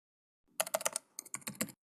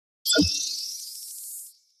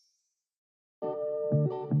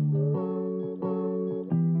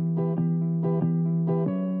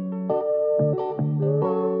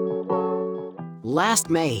Last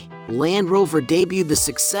May, Land Rover debuted the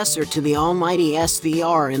successor to the almighty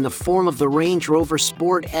SVR in the form of the Range Rover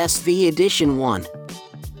Sport SV Edition 1.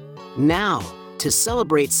 Now, to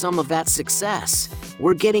celebrate some of that success,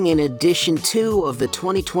 we're getting an Edition 2 of the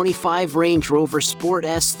 2025 Range Rover Sport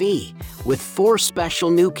SV, with 4 special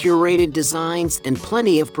new curated designs and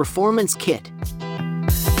plenty of performance kit.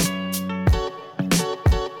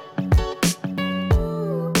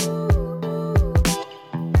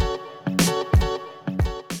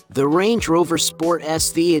 The Range Rover Sport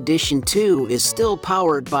SV Edition 2 is still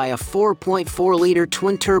powered by a 4.4-liter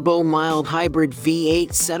twin-turbo mild hybrid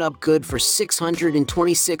V8 setup good for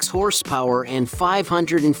 626 horsepower and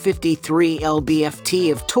 553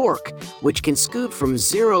 lb-ft of torque, which can scoot from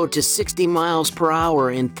 0 to 60 miles per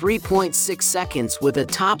hour in 3.6 seconds with a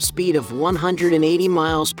top speed of 180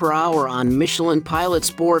 miles per hour on Michelin Pilot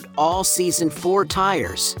Sport All Season 4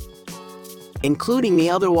 tires. Including the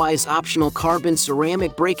otherwise optional carbon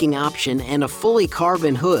ceramic braking option and a fully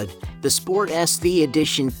carbon hood, the Sport SV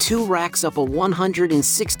Edition 2 racks up a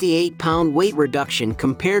 168-pound weight reduction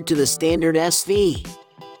compared to the standard SV.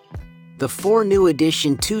 The 4 new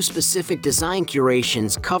Edition 2 specific design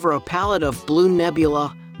curations cover a palette of Blue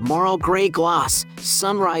Nebula, Marl Grey Gloss,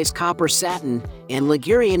 Sunrise Copper Satin, and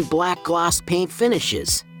Ligurian Black Gloss paint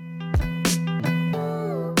finishes.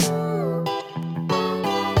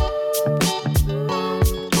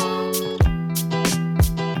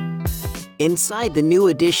 Inside the new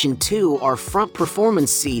Edition 2 are front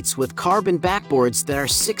performance seats with carbon backboards that are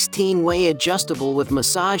 16-way adjustable with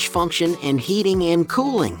massage function and heating and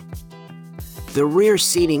cooling. The rear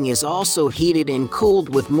seating is also heated and cooled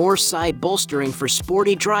with more side bolstering for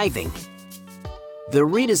sporty driving. The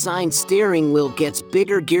redesigned steering wheel gets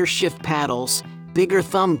bigger gear shift paddles, bigger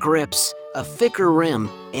thumb grips, a thicker rim,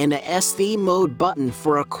 and a SV mode button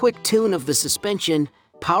for a quick tune of the suspension,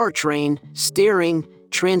 powertrain, steering,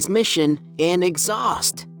 transmission, and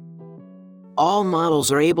exhaust. All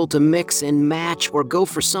models are able to mix and match or go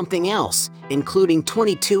for something else, including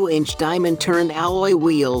 22-inch diamond-turned alloy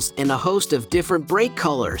wheels and a host of different brake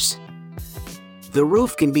colors. The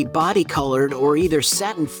roof can be body-colored or either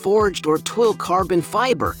satin forged or twill carbon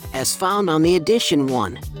fiber, as found on the Edition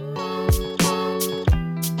 1.